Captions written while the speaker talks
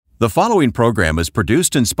The following program is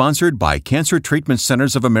produced and sponsored by Cancer Treatment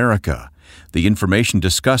Centers of America. The information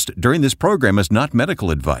discussed during this program is not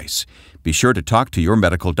medical advice. Be sure to talk to your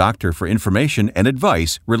medical doctor for information and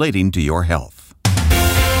advice relating to your health.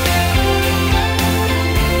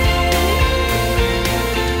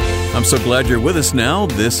 I'm so glad you're with us now.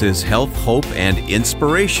 This is Health, Hope, and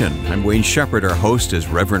Inspiration. I'm Wayne Shepherd. Our host is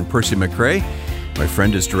Reverend Percy McCray. My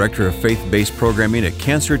friend is Director of Faith-Based Programming at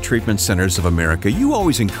Cancer Treatment Centers of America. You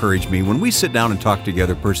always encourage me. When we sit down and talk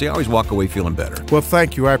together, Percy, I always walk away feeling better. Well,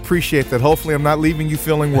 thank you. I appreciate that. Hopefully, I'm not leaving you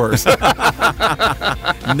feeling worse.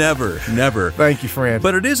 Never. Thank you, friend.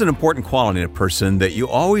 But it is an important quality in a person that you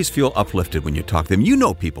always feel uplifted when you talk to them. You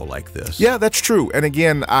know people like this. Yeah, that's true. And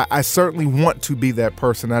again, I certainly want to be that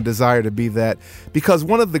person. I desire to be that because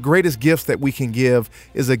one of the greatest gifts that we can give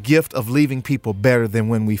is a gift of leaving people better than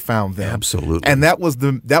when we found them. Absolutely. And that was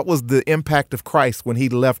the impact of Christ when he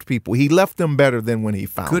left people. He left them better than when he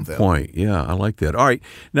found them. Good point. Yeah, I like that. All right.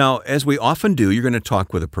 Now, as we often do, you're going to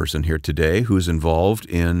talk with a person here today who's involved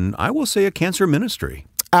in, I will say, a cancer ministry.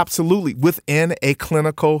 Absolutely, within a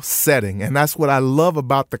clinical setting. And that's what I love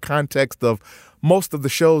about the context of most of the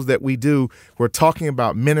shows that we do. We're talking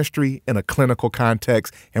about ministry in a clinical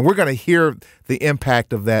context, and we're going to hear the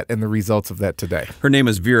impact of that and the results of that today. Her name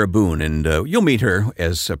is Vera Boone, and you'll meet her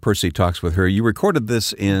as Percy talks with her. You recorded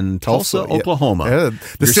this in Tulsa, Oklahoma. Yeah.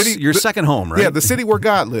 Your second home, right? Yeah, the city where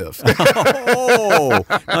God lives. Oh,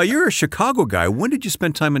 now you're a Chicago guy. When did you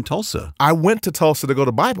spend time in Tulsa? I went to Tulsa to go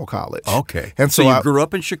to Bible college. Okay. And so you grew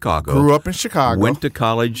up in Chicago. Grew up in Chicago. Went to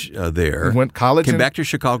college there. Went college. Came back to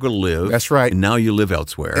Chicago to live. That's right. And now you live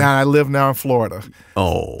elsewhere. And I live now in Florida.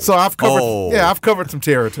 Oh. So I've covered some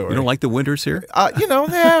territory. You don't like the winters here?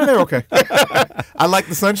 They're okay. I like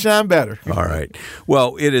the sunshine better. All right.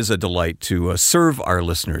 Well, it is a delight to serve our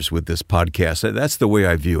listeners with this podcast. That's the way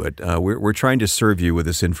I view it. We're trying to serve you with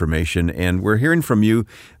this information, and we're hearing from you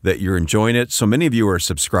that you're enjoying it. So many of you are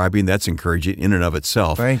subscribing. That's encouraging in and of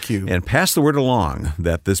itself. Thank you. And pass the word along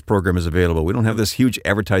that this program is available. We don't have this huge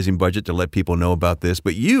advertising budget to let people know about this,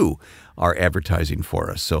 but you are advertising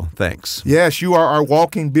for us. So thanks. Yes, you are our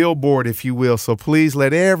walking billboard, if you will. So please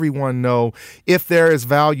let everyone know if there is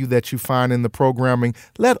value that you find in the programming.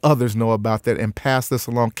 Let others know about that and pass this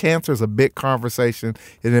along. Cancer is a big conversation.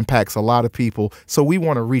 It impacts a lot of people. So we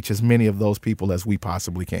want to reach as many of those people as we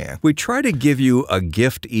possibly can. We try to give you a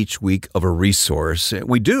gift each week of a resource.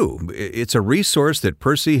 We do. It's a resource that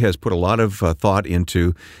Percy has put a lot of thought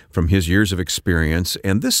into from his years of experience.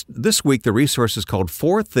 And this week, the resource is called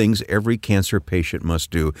 4 Things Every Cancer Patient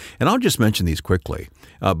Must Do. And I'll just mention these quickly,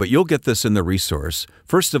 but you'll get this in the resource.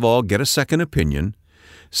 First of all, get a second opinion.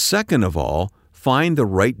 Second of all, find the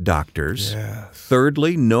right doctors. Yes.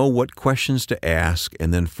 Thirdly, know what questions to ask.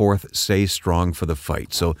 And then fourth, stay strong for the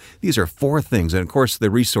fight. So these are 4 things. And of course, the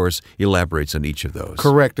resource elaborates on each of those.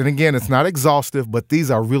 Correct. And again, it's not exhaustive, but these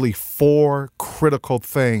are really 4 critical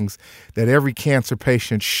things that every cancer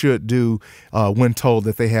patient should do when told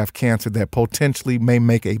that they have cancer that potentially may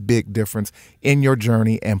make a big difference in your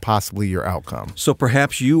journey and possibly your outcome. So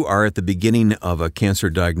perhaps you are at the beginning of a cancer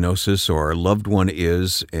diagnosis or a loved one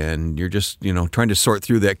is, and you're just, trying to sort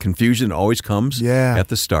through that confusion that always comes at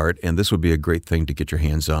the start, and this would be a great thing to get your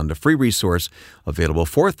hands on. The free resource available,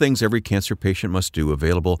 4 Things Every Cancer Patient Must Do,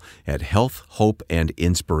 available at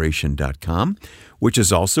healthhopeandinspiration.com, which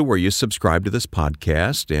is also where you subscribe to this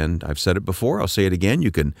podcast. And I've said it before, I'll say it again,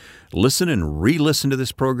 you can listen and re-listen to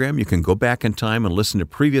this program. You can go back in time and listen to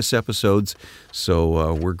previous episodes.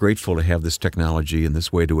 So we're grateful to have this technology and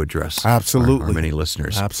this way to address our many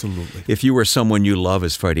listeners. Absolutely. If you or someone you love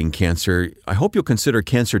is fighting cancer, I hope you'll consider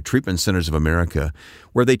Cancer Treatment Centers of America,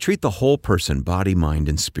 where they treat the whole person, body, mind,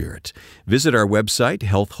 and spirit. Visit our website,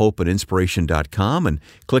 healthhopeandinspiration.com, and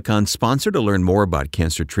click on Sponsor to learn more about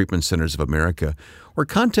Cancer Treatment Centers of America, or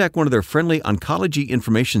contact one of their friendly oncology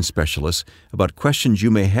information specialists about questions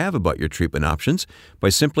you may have about your treatment options by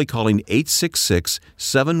simply calling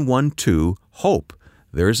 866-712-HOPE.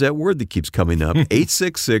 There's that word that keeps coming up,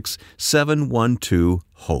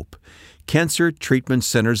 866-712-HOPE. Cancer Treatment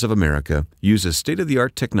Centers of America uses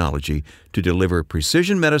state-of-the-art technology to deliver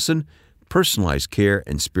precision medicine, personalized care,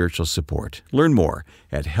 and spiritual support. Learn more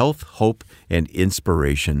at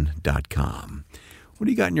healthhopeandinspiration.com. What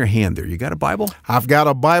do you got in your hand there? You got a Bible? I've got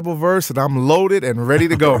a Bible verse, and I'm loaded and ready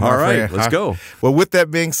to go. All right, let's go. Well, with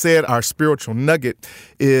that being said, our spiritual nugget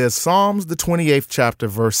is Psalms, the 28th chapter,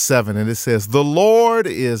 verse 7. And it says, "The Lord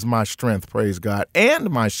is my strength, praise God, and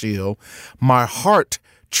my shield. My heart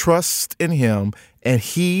trust in him, and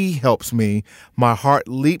he helps me. My heart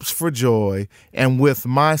leaps for joy, and with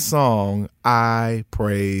my song, I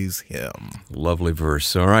praise him. Lovely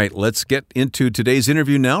verse. All right, let's get into today's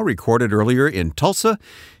interview now, recorded earlier in Tulsa.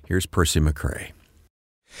 Here's Percy McCray.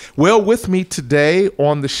 Well, with me today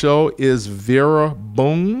on the show is Vera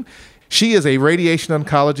Boone. She is a radiation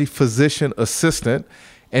oncology physician assistant,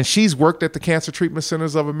 and she's worked at the Cancer Treatment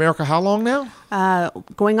Centers of America. How long now?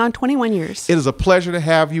 Going on 21 years. It is a pleasure to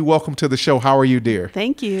have you. Welcome to the show. How are you, dear?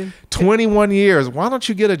 Thank you. 21 years. Why don't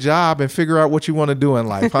you get a job and figure out what you want to do in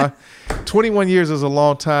life, huh? 21 years is a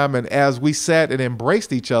long time. And as we sat and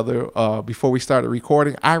embraced each other before we started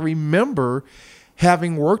recording, I remember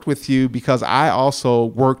having worked with you because I also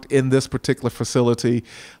worked in this particular facility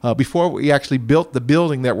before we actually built the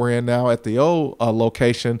building that we're in now at the old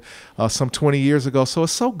location some 20 years ago. So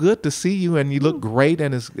it's so good to see you, and you look great,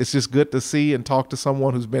 and it's just good to see and talk to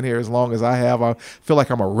someone who's been here as long as I have. I feel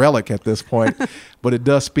like I'm a relic at this point, but it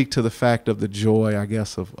does speak to the fact of the joy, I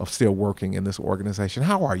guess, of still working in this organization.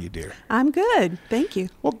 How are you, dear? I'm good. Thank you.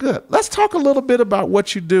 Well, good. Let's talk a little bit about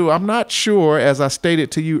what you do. I'm not sure, as I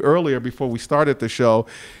stated to you earlier before we started the show,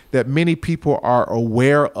 that many people are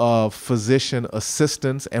aware of physician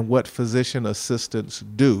assistants and what physician assistants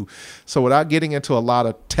do. So without getting into a lot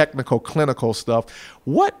of technical clinical stuff,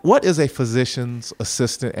 what is a physician's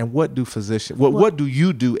assistant, and what do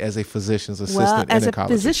you do as a physician's assistant in as oncology? a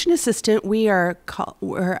physician assistant, we're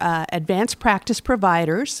advanced practice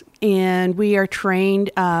providers, and we are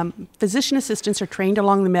trained, physician assistants are trained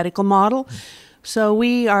along the medical model. So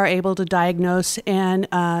we are able to diagnose and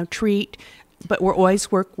treat, but we're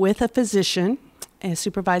always work with a physician, a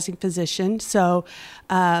supervising physician. So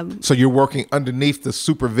you're working underneath the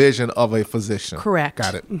supervision of a physician. Correct.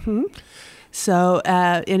 Got it. Mm-hmm. So,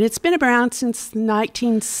 and it's been around since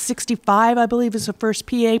 1965, I believe, is the first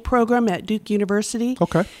PA program at Duke University.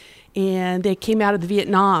 Okay. And they came out of the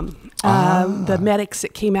Vietnam. The medics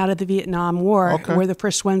that came out of the Vietnam War were the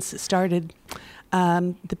first ones that started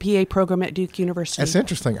the PA program at Duke University. That's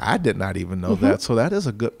interesting. I did not even know that. So that is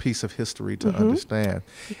a good piece of history to understand.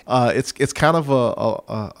 It's kind of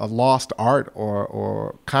a lost art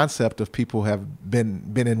or concept of people who have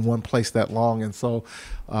been in one place that long. And so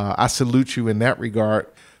I salute you in that regard.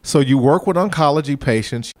 So you work with oncology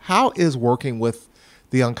patients. How is working with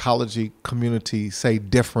the oncology community, say,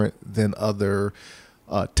 different than other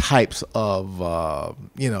types of,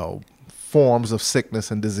 forms of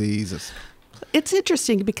sickness and diseases? It's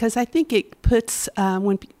interesting because I think it puts,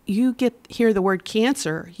 when you hear the word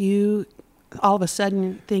cancer, all of a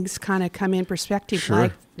sudden things kind of come in perspective. Sure.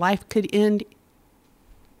 Like life could end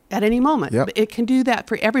at any moment. Yep. But it can do that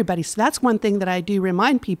for everybody. So that's one thing that I do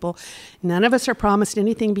remind people. None of us are promised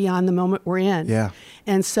anything beyond the moment we're in. Yeah.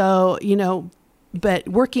 And so, but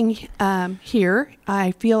working here,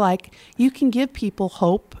 I feel like you can give people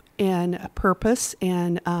hope and a purpose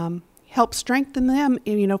and help strengthen them,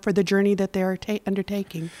 for the journey that they're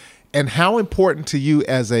undertaking. And how important to you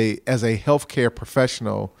as a healthcare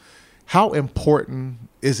professional, how important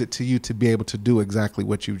is it to you to be able to do exactly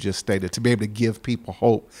what you just stated, to be able to give people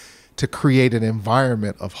hope, to create an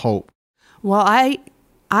environment of hope? Well,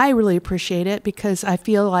 I really appreciate it because I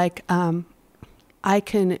feel like I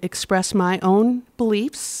can express my own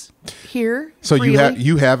beliefs here. So freely.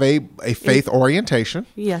 you have a faith orientation.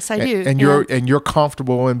 Yes, I do. And you're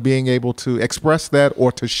comfortable in being able to express that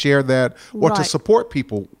or to share that or to support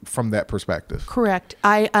people from that perspective. Correct.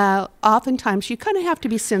 I oftentimes you kind of have to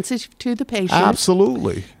be sensitive to the patient.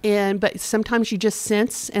 Absolutely. But sometimes you just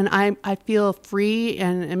sense, and I feel free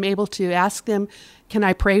and am able to ask them, "Can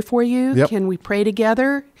I pray for you? Yep. Can we pray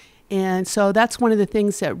together?" And so that's one of the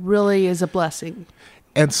things that really is a blessing.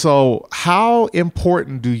 And so how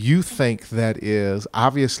important do you think that is?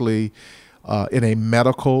 Obviously, in a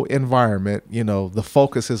medical environment, the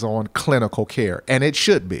focus is on clinical care, and it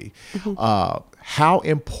should be. Mm-hmm. How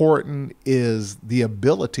important is the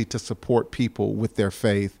ability to support people with their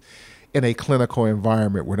faith in a clinical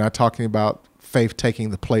environment? We're not talking about faith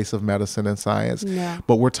taking the place of medicine and science,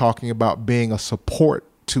 but we're talking about being a support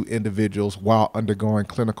to individuals while undergoing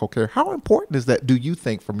clinical care. How important is that, do you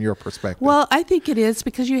think, from your perspective? Well, I think it is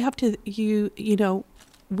because you have to,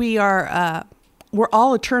 we are, we're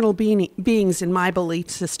all eternal beings in my belief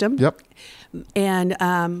system. Yep.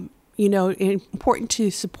 And, important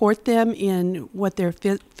to support them in what they're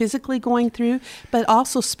physically going through, but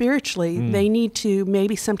also spiritually. They need to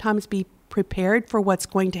maybe sometimes be prepared for what's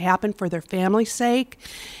going to happen for their family's sake,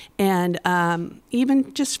 and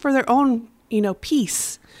even just for their own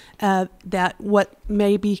peace, that what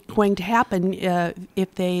may be going to happen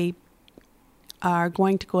if they are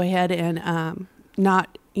going to go ahead and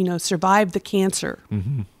not survive the cancer.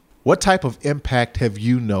 Mm-hmm. What type of impact have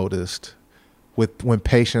you noticed with when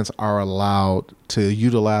patients are allowed to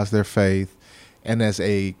utilize their faith, and as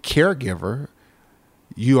a caregiver,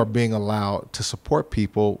 you are being allowed to support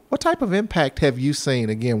people? What type of impact have you seen?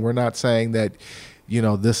 Again, we're not saying that,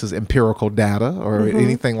 this is empirical data or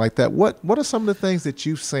anything like that. What are some of the things that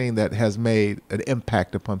you've seen that has made an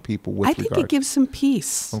impact upon people with regard? I think it gives some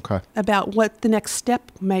peace about what the next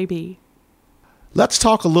step may be. Let's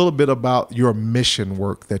talk a little bit about your mission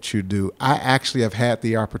work that you do. I actually have had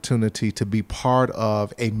the opportunity to be part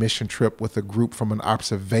of a mission trip with a group from an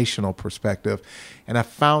observational perspective, and I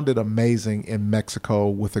found it amazing in Mexico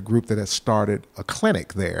with a group that has started a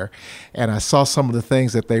clinic there. And I saw some of the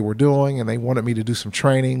things that they were doing, and they wanted me to do some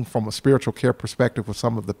training from a spiritual care perspective with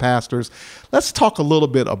some of the pastors. Let's talk a little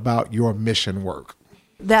bit about your mission work.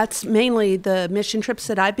 That's mainly the mission trips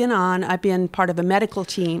that I've been on. I've been part of a medical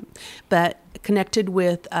team, but connected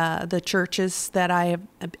with the churches that I have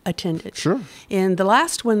attended. Sure. And the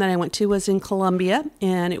last one that I went to was in Colombia,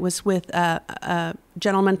 and it was with a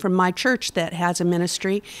gentleman from my church that has a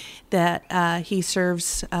ministry that he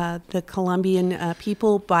serves the Colombian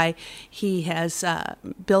people he has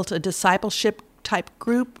built a discipleship type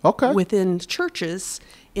group within churches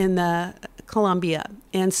in the Colombia.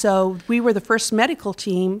 And so we were the first medical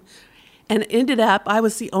team, and ended up I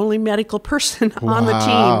was the only medical person on the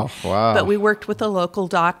team. Wow. But we worked with a local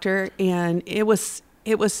doctor, and it was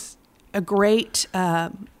a great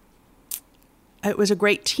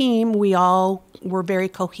team. We all were very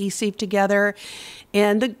cohesive together,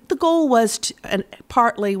 and the goal was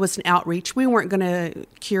partly was an outreach. We weren't going to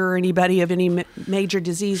cure anybody of any major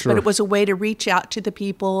disease, but it was a way to reach out to the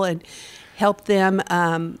people and help them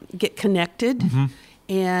get connected. Mm-hmm.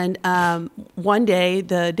 And one day,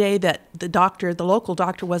 the day that the local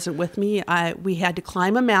doctor wasn't with me, we had to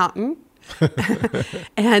climb a mountain.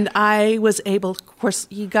 And I was able, of course,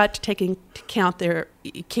 you got to take into account there,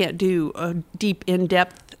 you can't do deep,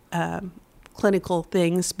 in-depth clinical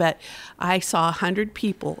things, but I saw 100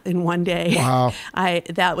 people in one day. Wow.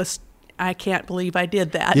 I can't believe I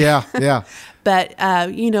did that. Yeah. But,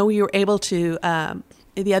 we were able to,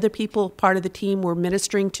 the other people, part of the team, were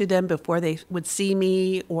ministering to them before they would see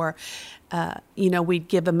me, or, we'd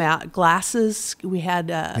give them out glasses. We had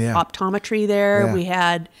optometry there. Yeah. We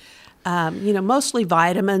had, mostly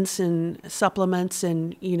vitamins and supplements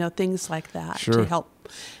and, things like that to help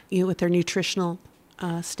with their nutritional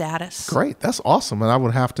status. Great. That's awesome. And I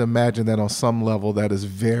would have to imagine that on some level that is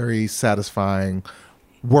very satisfying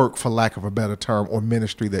work, for lack of a better term, or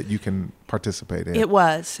ministry that you can participate in. It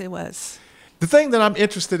was. The thing that I'm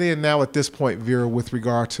interested in now at this point, Vera, with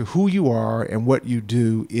regard to who you are and what you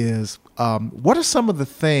do is, what are some of the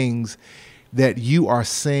things that you are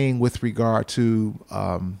seeing with regard to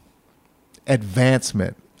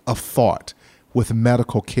advancement of thought with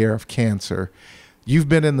medical care of cancer? You've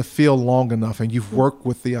been in the field long enough, and you've worked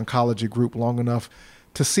with the oncology group long enough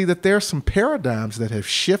to see that there are some paradigms that have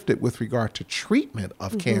shifted with regard to treatment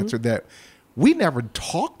of cancer that we never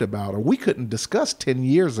talked about or we couldn't discuss 10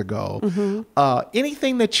 years ago.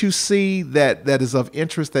 Anything that you see that is of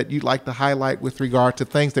interest that you'd like to highlight with regard to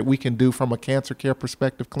things that we can do from a cancer care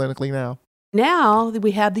perspective clinically now? Now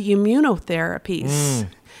we have the immunotherapies,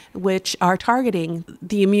 which are targeting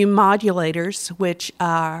the immune modulators, which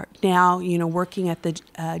are now, working at the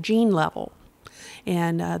gene level,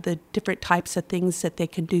 and the different types of things that they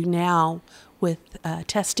can do now with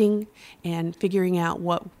testing and figuring out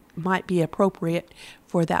what might be appropriate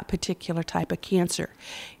for that particular type of cancer.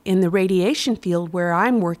 In the radiation field where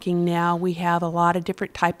I'm working now, we have a lot of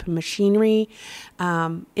different type of machinery,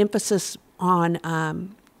 emphasis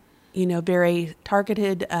on very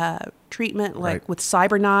targeted treatment, like with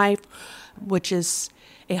CyberKnife, which is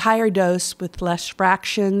a higher dose with less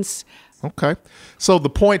fractions. Okay. So the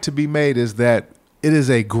point to be made is that it is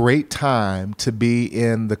a great time to be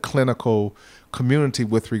in the clinical community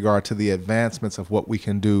with regard to the advancements of what we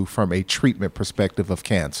can do from a treatment perspective of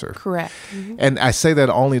cancer. Correct. Mm-hmm. And I say that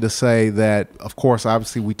only to say that, of course,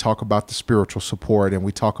 obviously we talk about the spiritual support and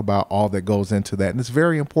we talk about all that goes into that, and it's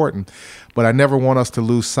very important. But I never want us to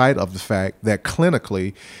lose sight of the fact that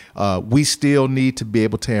clinically, we still need to be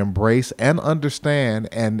able to embrace and understand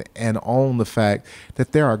and own the fact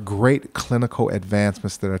that there are great clinical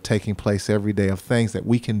advancements that are taking place every day of things that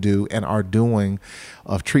we can do and are doing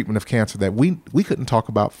of treatment of cancer that we couldn't talk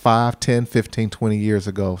about 5, 10, 15, 20 years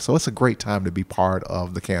ago. So it's a great time to be part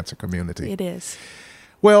of the cancer community. It is.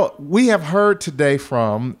 Well, we have heard today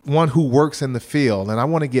from one who works in the field, and I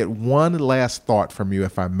want to get one last thought from you,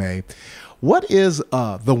 if I may. What is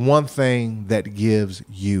the one thing that gives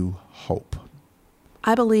you hope?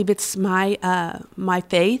 I believe it's my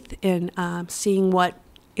faith in seeing what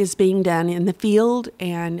is being done in the field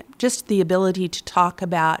and just the ability to talk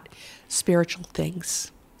about spiritual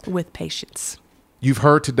things with patients. You've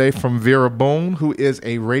heard today from Vera Boone, who is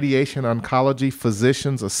a radiation oncology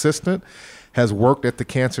physician's assistant, has worked at the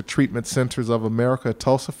Cancer Treatment Centers of America at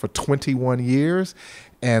Tulsa for 21 years,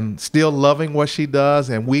 and still loving what she does.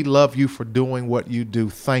 And we love you for doing what you do.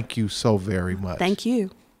 Thank you so very much. Thank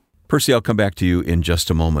you. Percy, I'll come back to you in just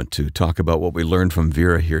a moment to talk about what we learned from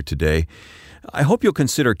Vera here today. I hope you'll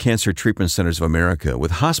consider Cancer Treatment Centers of America.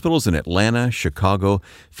 With hospitals in Atlanta, Chicago,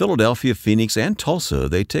 Philadelphia, Phoenix, and Tulsa,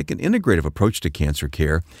 they take an integrative approach to cancer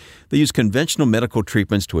care. They use conventional medical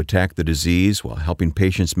treatments to attack the disease while helping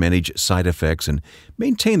patients manage side effects and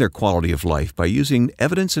maintain their quality of life by using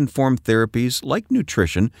evidence-informed therapies like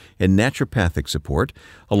nutrition and naturopathic support,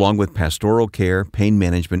 along with pastoral care, pain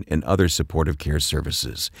management, and other supportive care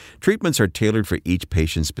services. Treatments are tailored for each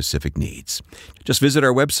patient's specific needs. Just visit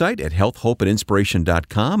our website at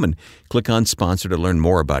healthhopeandinspiration.com and click on Sponsor to learn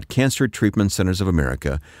more about Cancer Treatment Centers of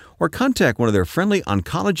America, or contact one of their friendly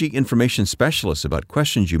oncology information specialists about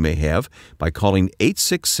questions you may have by calling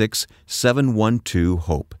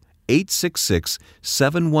 866-712-HOPE.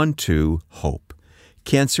 866-712-HOPE.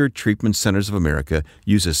 Cancer Treatment Centers of America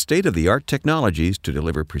uses state-of-the-art technologies to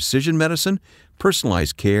deliver precision medicine,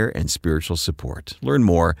 personalized care, and spiritual support. Learn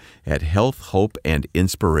more at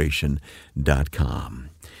healthhopeandinspiration.com.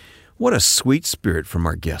 What a sweet spirit from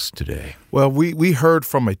our guest today. Well, we heard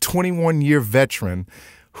from a 21-year veteran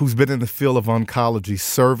who's been in the field of oncology,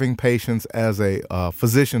 serving patients as a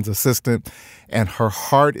physician's assistant, and her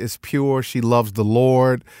heart is pure. She loves the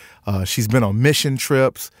Lord. She's been on mission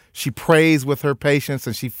trips. She prays with her patients,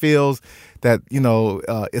 and she feels that,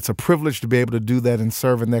 it's a privilege to be able to do that and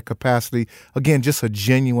serve in that capacity. Again, just a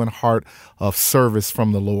genuine heart of service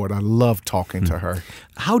from the Lord. I love talking to her.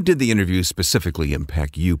 How did the interview specifically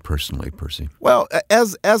impact you personally, Percy? Well,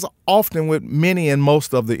 as often with many and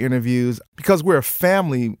most of the interviews, because we're a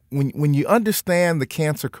family, when you understand the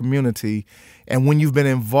cancer community and when you've been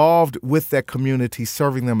involved with that community,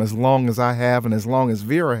 serving them as long as I have and as long as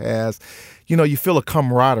Vera has, you feel a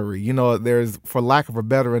camaraderie. There's, for lack of a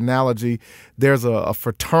better analogy, there's a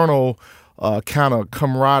fraternal kind of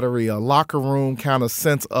camaraderie, a locker room kind of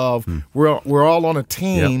sense of we're all on a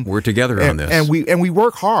team. Yep, we're together on this, and we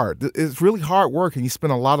work hard. It's really hard work, and you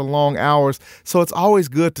spend a lot of long hours. So it's always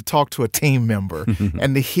good to talk to a team member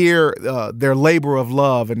and to hear their labor of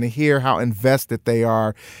love and to hear how invested they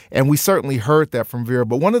are. And we certainly heard that from Vera.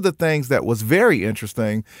 But one of the things that was very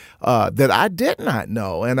interesting that I did not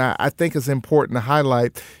know, and I think is important to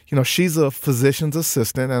highlight, she's a physician's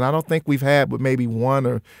assistant, and I don't think we've had but maybe one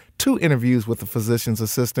or two interviews with a physician's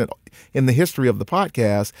assistant in the history of the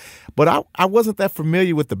podcast, but I wasn't that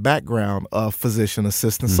familiar with the background of physician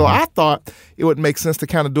assistants. So I thought it would make sense to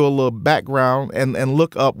kind of do a little background and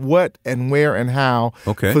look up what and where and how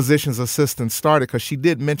physician's assistants started, because she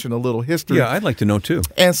did mention a little history. Yeah, I'd like to know too.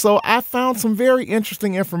 And so I found some very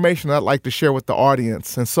interesting information I'd like to share with the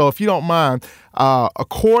audience. And so if you don't mind,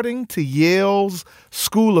 according to Yale's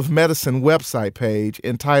School of Medicine website page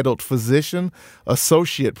entitled Physician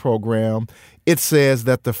Associate Program, it says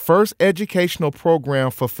that the first educational program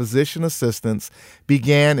for physician assistants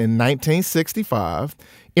began in 1965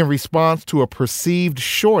 in response to a perceived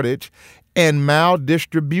shortage and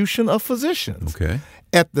maldistribution of physicians. Okay.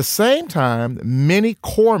 At the same time, many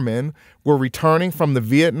corpsmen were returning from the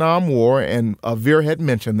Vietnam War, and Vera had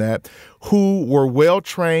mentioned that, who were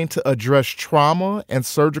well-trained to address trauma and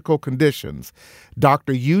surgical conditions.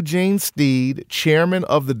 Dr. Eugene Steed, chairman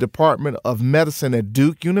of the Department of Medicine at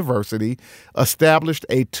Duke University, established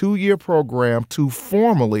a 2-year program to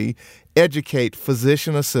formally educate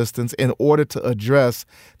physician assistants in order to address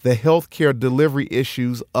the healthcare delivery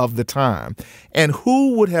issues of the time. And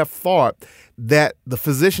who would have thought that the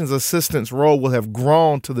physician's assistant's role will have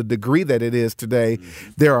grown to the degree that it is today?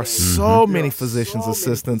 There are so many physician's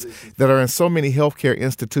assistants that are in so many healthcare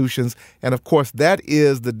institutions. And of course, that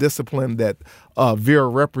is the discipline that Vera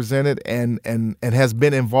represented and has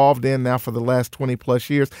been involved in now for the last 20 plus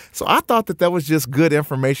years. So I thought that was just good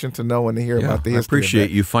information to know and to hear about the history. I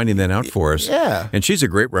appreciate you finding that out for us. Yeah. And she's a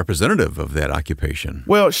great representative of that occupation.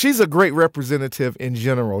 Well, she's a great representative in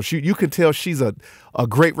general. You can tell she's a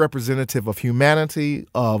great representative of humanity,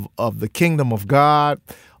 of the kingdom of God,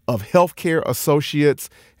 of healthcare associates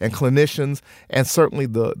and clinicians, and certainly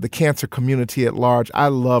the cancer community at large. I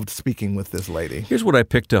loved speaking with this lady. Here's what I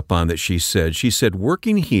picked up on that she said. She said,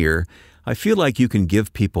 working here, I feel like you can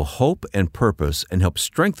give people hope and purpose and help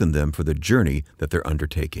strengthen them for the journey that they're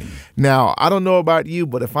undertaking. Now, I don't know about you,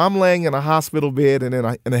 but if I'm laying in a hospital bed and in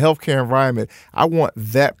a healthcare environment, I want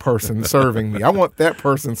that person serving me. I want that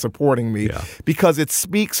person supporting me because it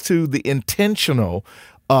speaks to the intentional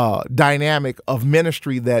dynamic of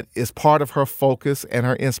ministry that is part of her focus and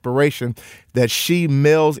her inspiration that she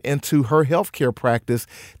melds into her healthcare practice,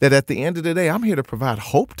 that at the end of the day, I'm here to provide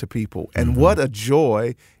hope to people. And what a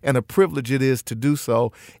joy and a privilege it is to do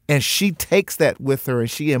so. And she takes that with her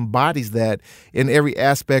and she embodies that in every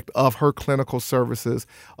aspect of her clinical services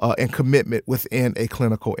and commitment within a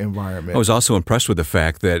clinical environment. I was also impressed with the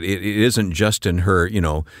fact that it isn't just in her,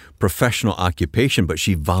 professional occupation, but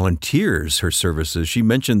she volunteers her services. She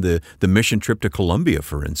mentioned the mission trip to Colombia,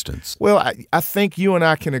 for instance. Well, I think you and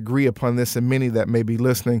I can agree upon this, and many that may be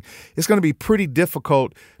listening. It's going to be pretty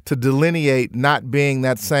difficult to delineate not being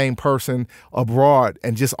that same person abroad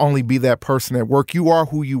and just only be that person at work. You are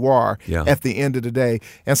who you are at the end of the day.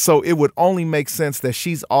 And so it would only make sense that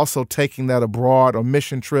she's also taking that abroad on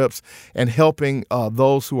mission trips and helping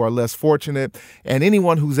those who are less fortunate. And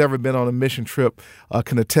anyone who's ever been on a mission trip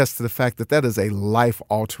can attest to the fact that that is a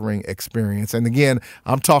life-altering experience. And again,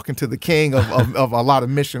 I'm talking to the king of a lot of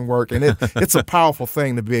mission work, and it's a powerful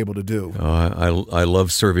thing to be able to do. I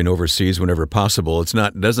love serving overseas whenever possible. It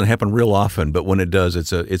doesn't happen real often, but when it does,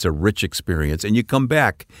 it's a rich experience, and you come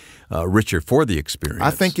back richer for the experience.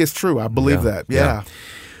 I think it's true. I believe that. Yeah.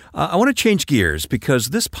 I want to change gears because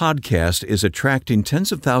this podcast is attracting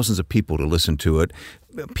tens of thousands of people to listen to it.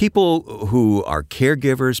 People who are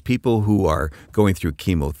caregivers, people who are going through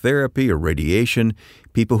chemotherapy or radiation,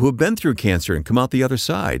 people who have been through cancer and come out the other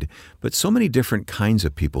side. But so many different kinds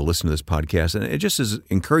of people listen to this podcast, and it just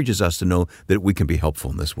encourages us to know that we can be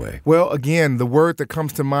helpful in this way. Well, again, the word that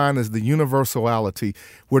comes to mind is the universality.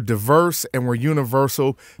 We're diverse and we're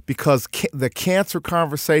universal because the cancer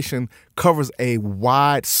conversation covers a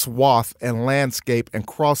wide swath and landscape and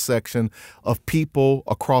cross-section of people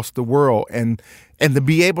across the world. And to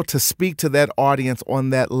be able to speak to that audience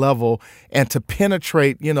on that level and to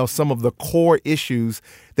penetrate, some of the core issues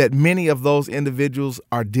that many of those individuals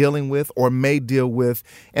are dealing with or may deal with,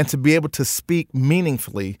 and to be able to speak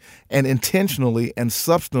meaningfully and intentionally and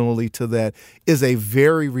substantially to that is a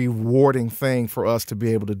very rewarding thing for us to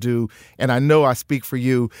be able to do. And I know I speak for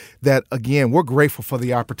you that, again, we're grateful for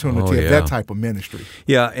the opportunity of that type of ministry.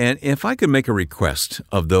 Yeah, and if I could make a request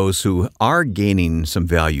of those who are gaining some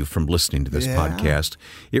value from listening to this podcast,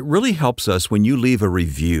 it really helps us when you leave a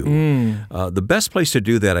review. The best place to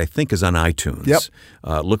do that, I think, is on iTunes.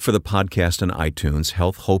 Yep. Look for the podcast on iTunes,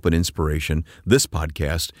 Health, Hope, and Inspiration, this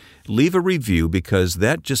podcast. Leave a review because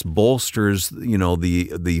that just bolsters,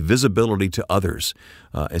 the visibility to others.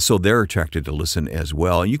 And so they're attracted to listen as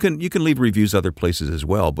well. And you can leave reviews other places as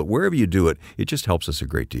well, but wherever you do it, it just helps us a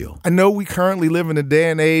great deal. I know we currently live in a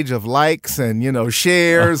day and age of likes and,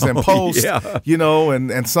 shares and posts,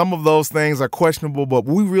 and some of those things are questionable, but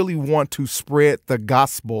we really want to spread the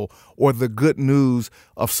gospel or the good news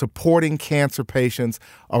of supporting cancer patients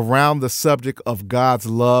around the subject of God's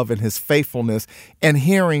love and his faithfulness, and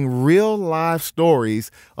hearing real life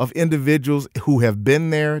stories of individuals who have been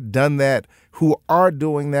there, done that, who are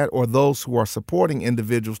doing that, or those who are supporting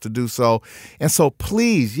individuals to do so. And so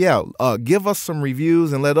please, give us some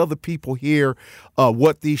reviews and let other people hear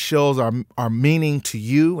what these shows are meaning to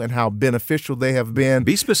you and how beneficial they have been.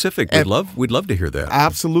 Be specific. We'd love to hear that.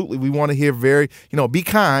 Absolutely. We want to hear be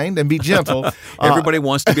kind and be gentle. Everybody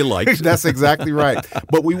wants to be liked. That's exactly right.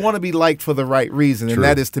 But we want to be liked for the right reason, True. and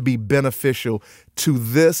that is to be beneficial to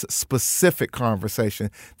this specific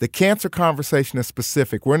conversation. The cancer conversation is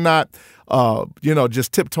specific. We're not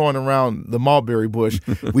just tiptoeing around the mulberry bush.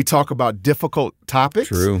 We talk about difficult topics.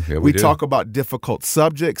 True. Yeah, we do. talk about difficult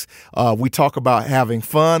subjects. We talk about having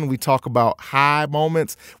fun. We talk about high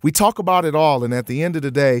moments. We talk about it all. And at the end of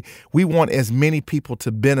the day, we want as many people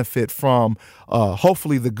to benefit from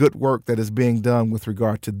hopefully the good work that is being done with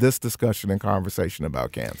regard to this discussion and conversation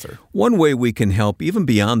about cancer. One way we can help, even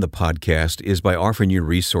beyond the podcast, is by offering you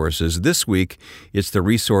resources. This week, it's the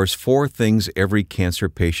resource 4 Things Every Cancer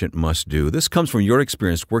Patient Must Do. This comes from your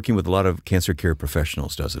experience working with a lot of cancer care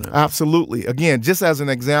professionals, doesn't it? Absolutely. Again, just as an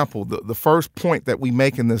example, the first point that we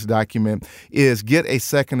make in this document is get a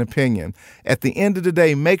second opinion. At the end of the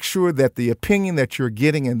day, make sure that the opinion that you're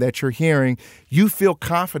getting and that you're hearing, you feel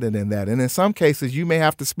confident in that. And in some cases, you may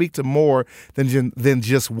have to speak to more than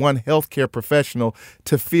just one healthcare professional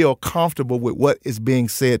to feel comfortable with what is being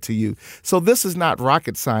said to you. So this is not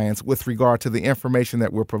rocket science with regard to the information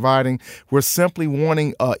that we're providing. We're simply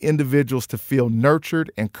wanting individuals to feel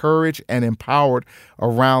nurtured, encouraged, and empowered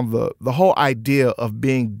around the whole idea idea of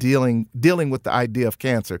dealing with the idea of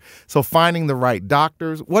cancer. So finding the right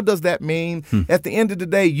doctors, what does that mean? At the end of the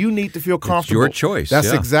day, you need to feel comfortable. It's your choice.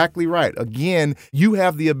 That's exactly right. Again, you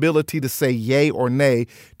have the ability to say yay or nay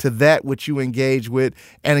to that which you engage with,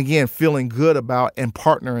 and again, feeling good about and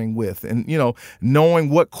partnering with, and knowing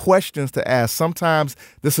what questions to ask. Sometimes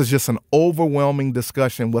this is just an overwhelming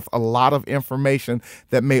discussion with a lot of information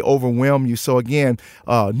that may overwhelm you. So again,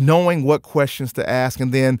 knowing what questions to ask,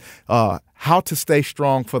 and then how to stay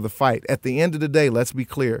strong for the fight. At the end of the day, let's be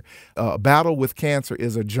clear, battle with cancer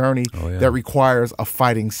is a journey that requires a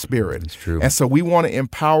fighting spirit. That's true. And so we want to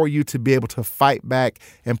empower you to be able to fight back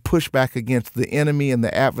and push back against the enemy and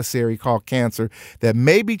the adversary called cancer that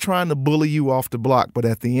may be trying to bully you off the block. But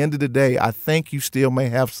at the end of the day, I think you still may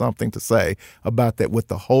have something to say about that with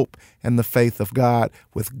the hope and the faith of God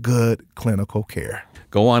with good clinical care.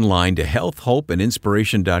 Go online to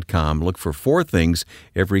healthhopeandinspiration.com. Look for 4 things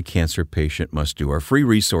every cancer patient must do. Our free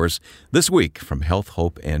resource this week from Health,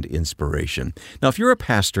 Hope, and Inspiration. Now, if you're a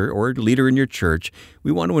pastor or a leader in your church,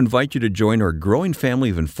 we want to invite you to join our growing family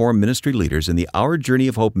of informed ministry leaders in the Our Journey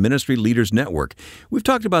of Hope Ministry Leaders Network. We've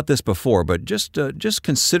talked about this before, but just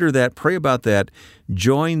consider that, pray about that.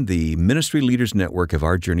 Join the Ministry Leaders Network of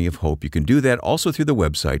Our Journey of Hope. You can do that also through the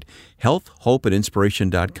website,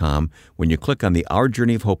 healthhopeandinspiration.com, when you click on the Our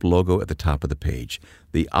Journey of Hope logo at the top of the page.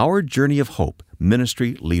 The Our Journey of Hope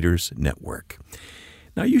Ministry Leaders Network.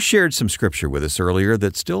 Now, you shared some scripture with us earlier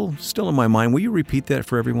that's still in my mind. Will you repeat that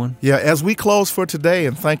for everyone? Yeah, as we close for today,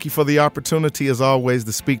 and thank you for the opportunity, as always,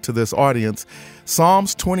 to speak to this audience,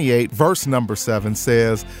 Psalms 28, verse number 7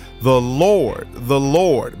 says, the Lord,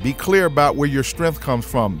 be clear about where your strength comes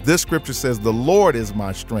from. This scripture says, the Lord is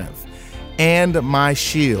my strength and my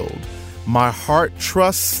shield. My heart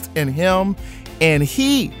trusts in him, and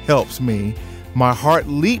he helps me. My heart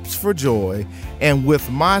leaps for joy, and with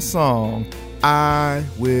my song, I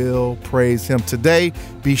will praise him. Today,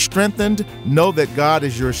 be strengthened. Know that God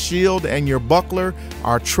is your shield and your buckler.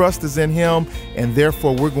 Our trust is in him, and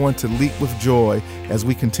therefore we're going to leap with joy as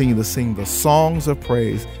we continue to sing the songs of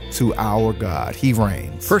praise to our God. He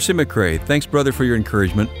reigns. Percy McCray, thanks, brother, for your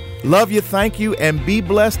encouragement. Love you, thank you, and be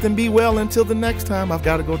blessed and be well until the next time. I've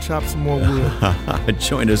got to go chop some more wood.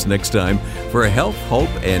 Join us next time for Health,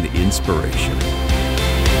 Hope, and Inspiration.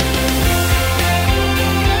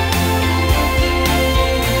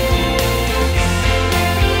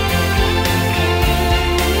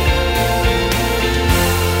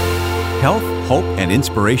 Health, Hope, and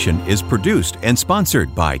Inspiration is produced and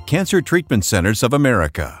sponsored by Cancer Treatment Centers of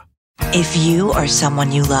America. If you or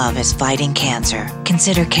someone you love is fighting cancer,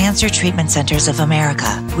 consider Cancer Treatment Centers of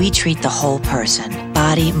America. We treat the whole person,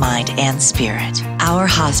 body, mind, and spirit. Our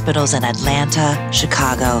hospitals in Atlanta,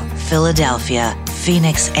 Chicago, Philadelphia,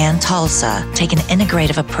 Phoenix, and Tulsa take an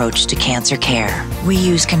integrative approach to cancer care. We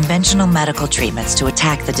use conventional medical treatments to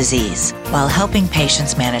attack the disease while helping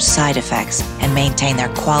patients manage side effects and maintain their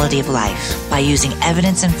quality of life by using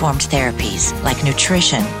evidence-informed therapies like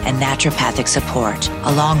nutrition and naturopathic support,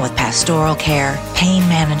 along with pastoral care, pain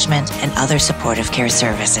management, and other supportive care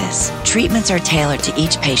services. Treatments are tailored to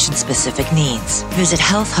each patient's specific needs. Visit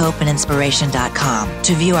healthhopeandinspiration.com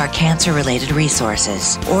to view our cancer-related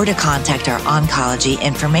resources or to contact our oncology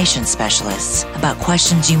information specialists about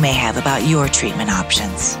questions you may have about your treatment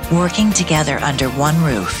options. Working together under one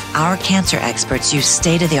roof, our cancer experts use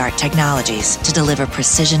state-of-the-art technologies to deliver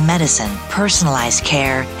precision medicine, personalized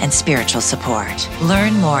care, and spiritual support.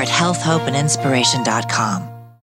 Learn more at healthhopeandinspiration.com.